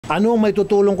Anong may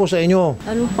tutulong ko sa inyo?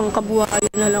 Anong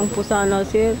pangkabuhayan na lang po sana,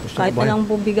 sir? Kahit na lang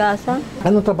po bigasan.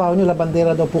 Anong trabaho nyo?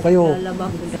 Labandera daw po kayo.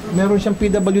 Lalaba po. Meron siyang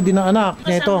PWD na anak.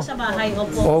 Ito. Sa bahay,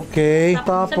 opo. Okay.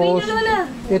 Tapos,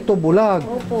 ito bulag.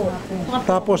 Opo.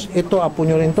 Tapos, ito, apo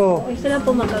nyo rin to. Sila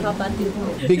po magkakapatid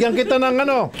po. Bigyan kita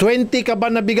ng 20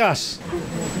 kaban na bigas.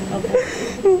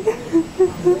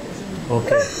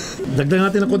 Okay.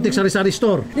 Dagdagan natin ng konting sari-sari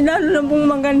store. Lalo na pong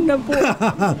maganda po.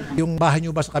 Yung bahay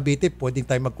nyo ba sa Cavite, pwedeng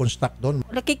tayo mag-construct doon?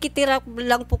 Nakikitira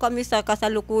lang po kami sa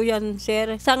kasalukuyan,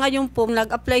 sir. Sa ngayon po,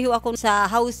 nag-apply ho ako sa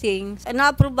housing.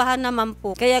 Naaprubahan naman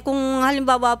po. Kaya kung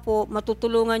halimbawa po,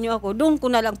 matutulungan nyo ako, doon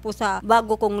ko na lang po sa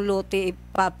bago kong lote,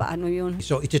 papaano yun.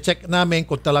 So, i-check namin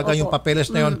kung talaga yung papeles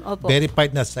na yun,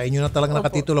 verified na sa inyo na talagang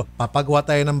nakatitulo. Papagawa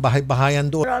tayo ng bahay-bahayan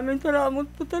doon. Maraming salamat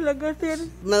po talaga, sir.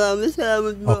 Maraming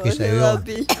salamat po. Okay sa iyo.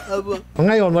 Opo.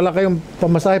 Ngayon, wala kayong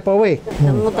pamasahe pa uwi.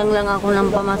 Nangutang lang ako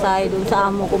ng pamasahe doon sa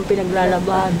amo kong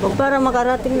pinaglalaban. Para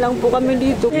makarating lang po kami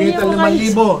dito. Kita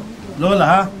 5,000. Lola,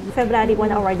 ha? February po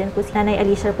na-awardan po si Nanay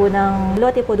Alicia po ng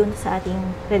lote po dun sa ating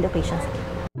relocation scheme.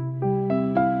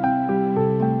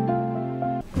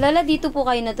 Lola, dito po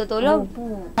kayo natutulog?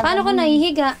 Paano ka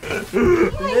nahihiga?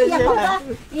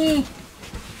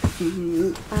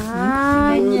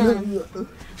 Ganyan.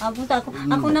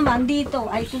 Ako naman dito.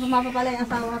 Ay, sumama pala yung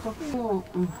asawa ko.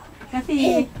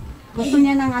 Kasi gusto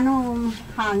niya ng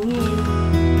hangin.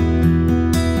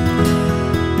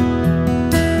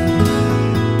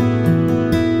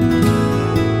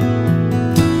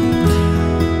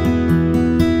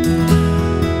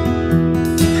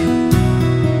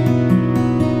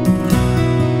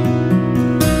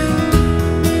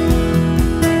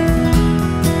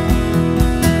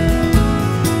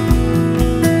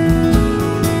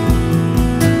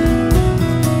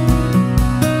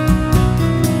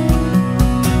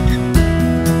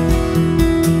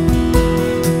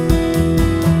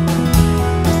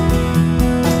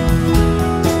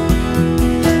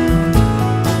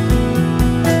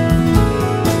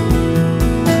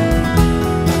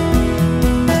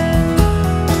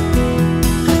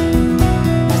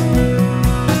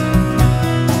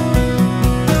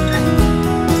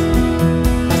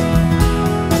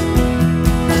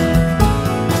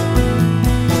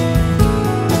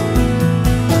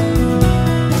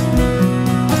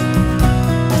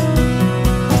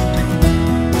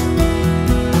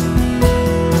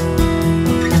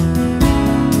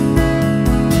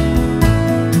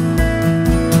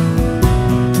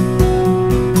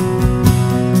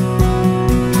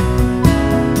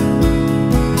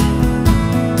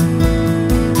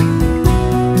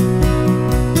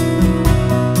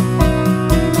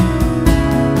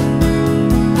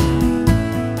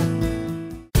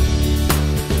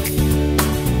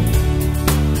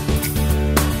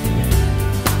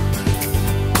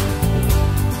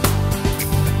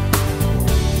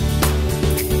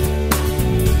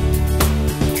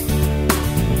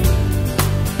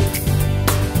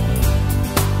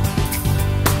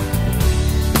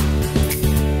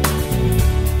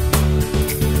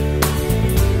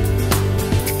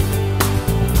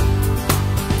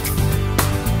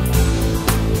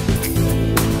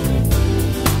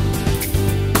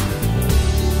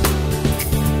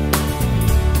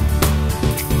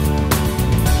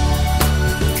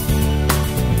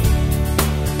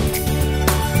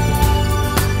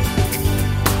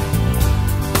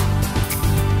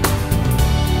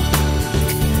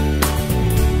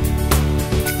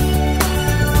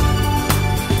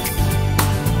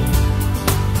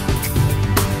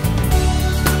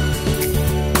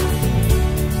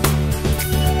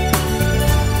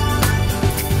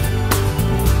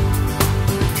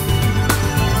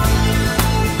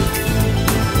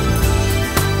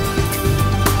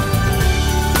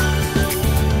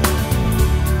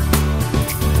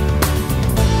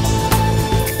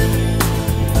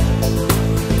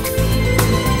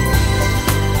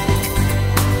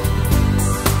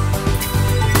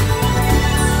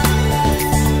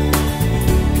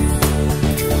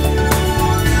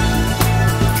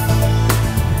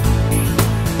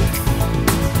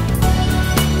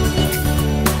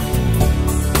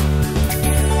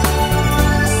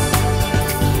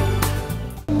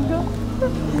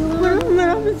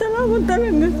 Salamat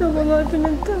talaga sa mga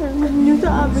pinagkaraman niyo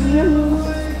sa amin ngayon.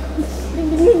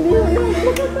 Hindi na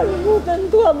makakalimutan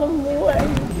ko habang buhay.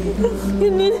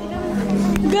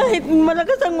 Kahit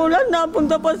malakas ang ulan,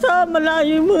 napunta pa sa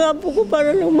malayo yung mga apo ko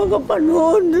para lang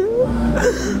makapanood.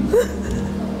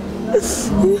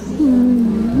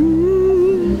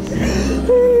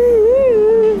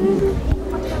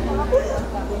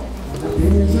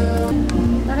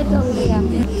 Bakit ka umiyak?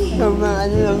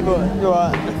 Ano lang po,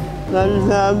 lalo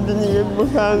sa binigyan po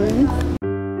sa amin.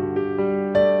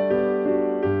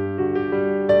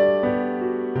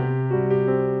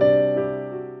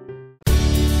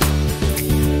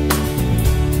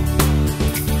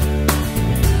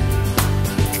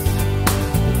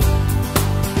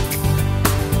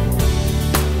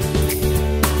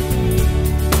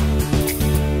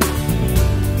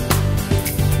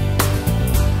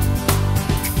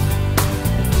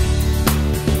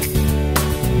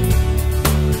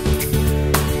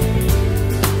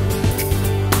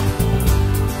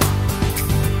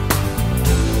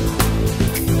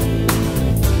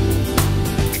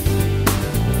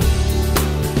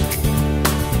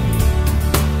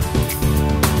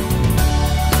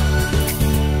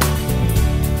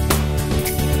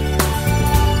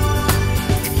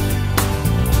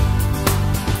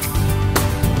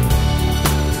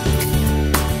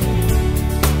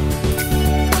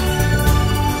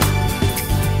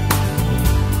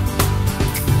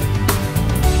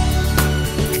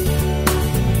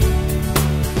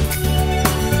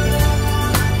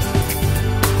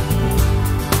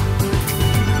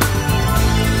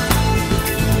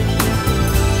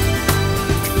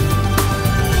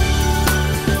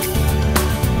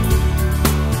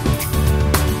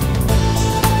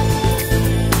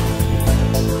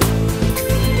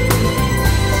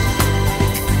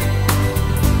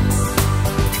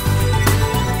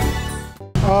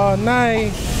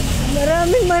 Nay.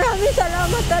 Maraming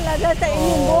salamat talaga sa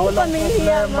inyong buong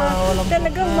pamilya.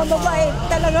 Talagang mababait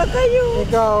talaga kayo.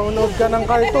 Ikaw, nood ka ng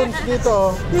cartoons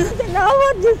dito.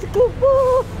 Salamat, Diyos ko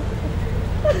po.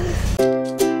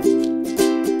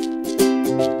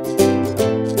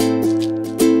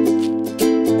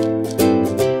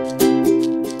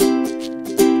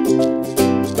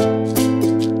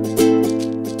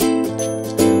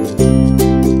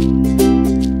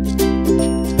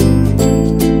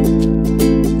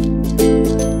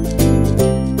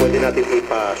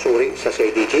 Ipasuri sa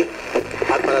CIDG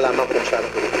at malalaman kung saan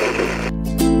ang pinag-shopping.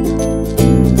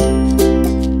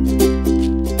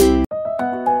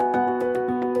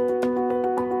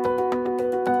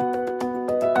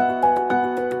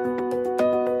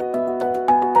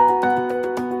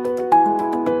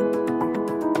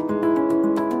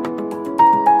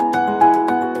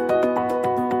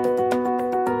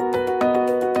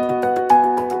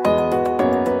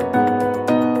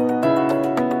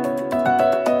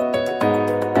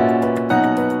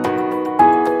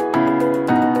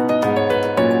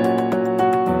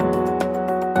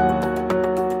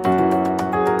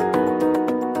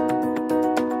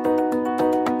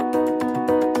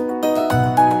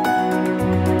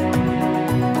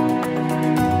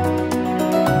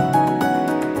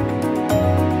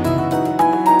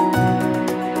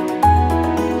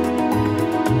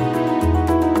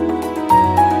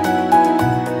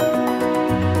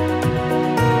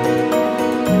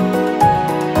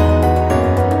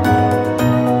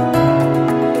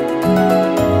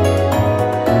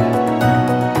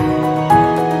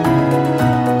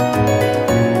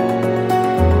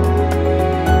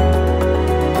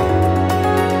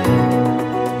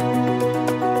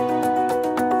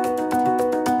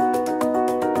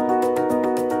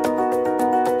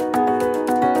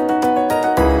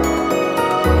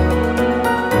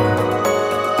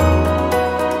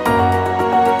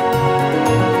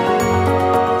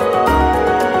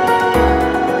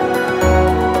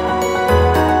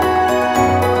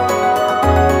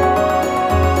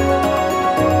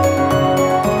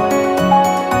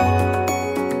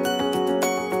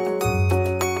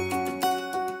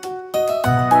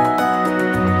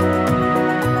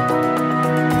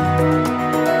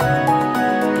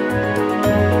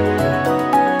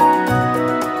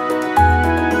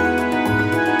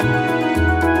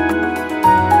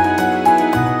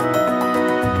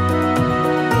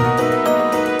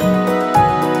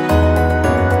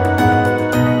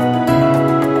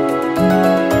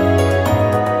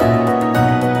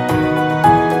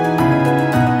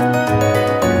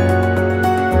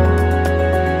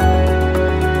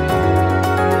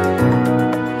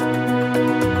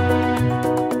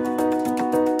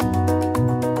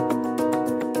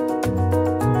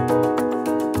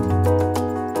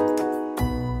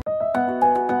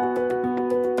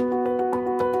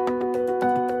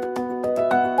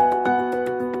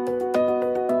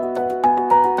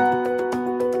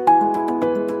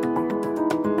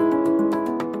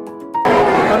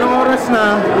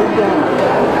 na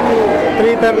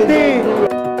 3:30.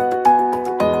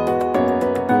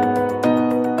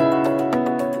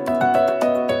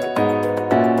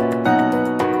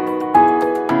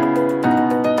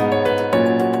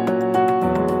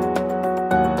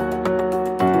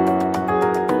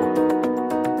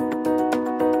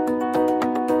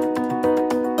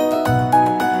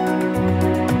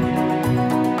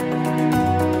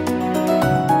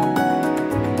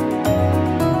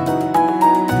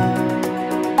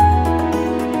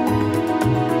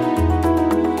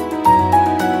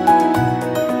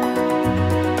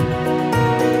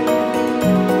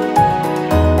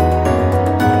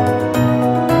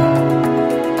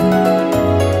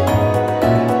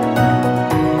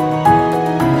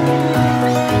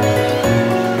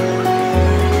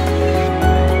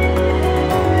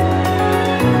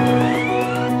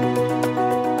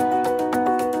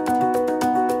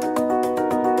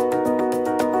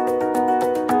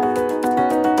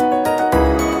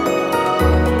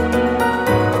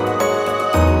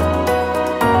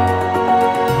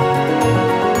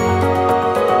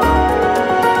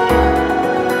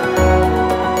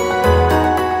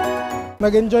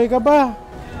 Nag-enjoy ka ba?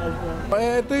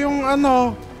 Ito yung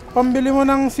pambili mo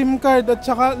ng SIM card at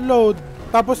saka load.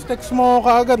 Tapos text mo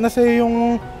kaagad, nasa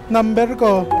yung number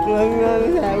ko.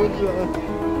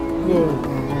 Good.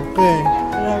 Okay.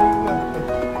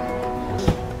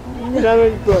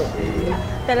 Salamat po.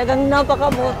 Talagang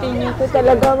napakabuti niyo po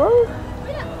talaga mo.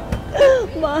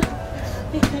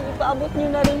 Ipaabot niyo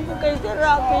na rin po kay Sir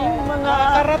Raffy yung mga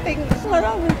karating.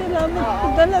 Maraming salamat po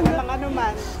talaga. Ano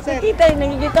man.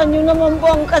 Nakikita niyo naman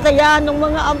po ang kasayahan ng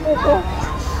mga ampo ko.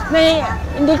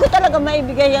 Hindi ko talaga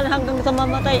maibigay yan hanggang sa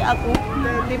mamatay ako.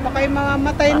 Hindi pa kayo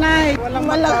mamamatay, Nay. Walang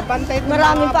magbabantay.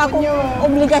 Marami pa akong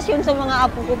obligasyon sa mga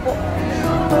apo ko po.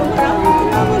 Maraming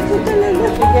salamat po talaga.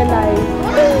 Sige, Nay.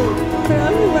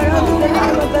 Maraming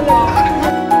salamat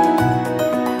talaga.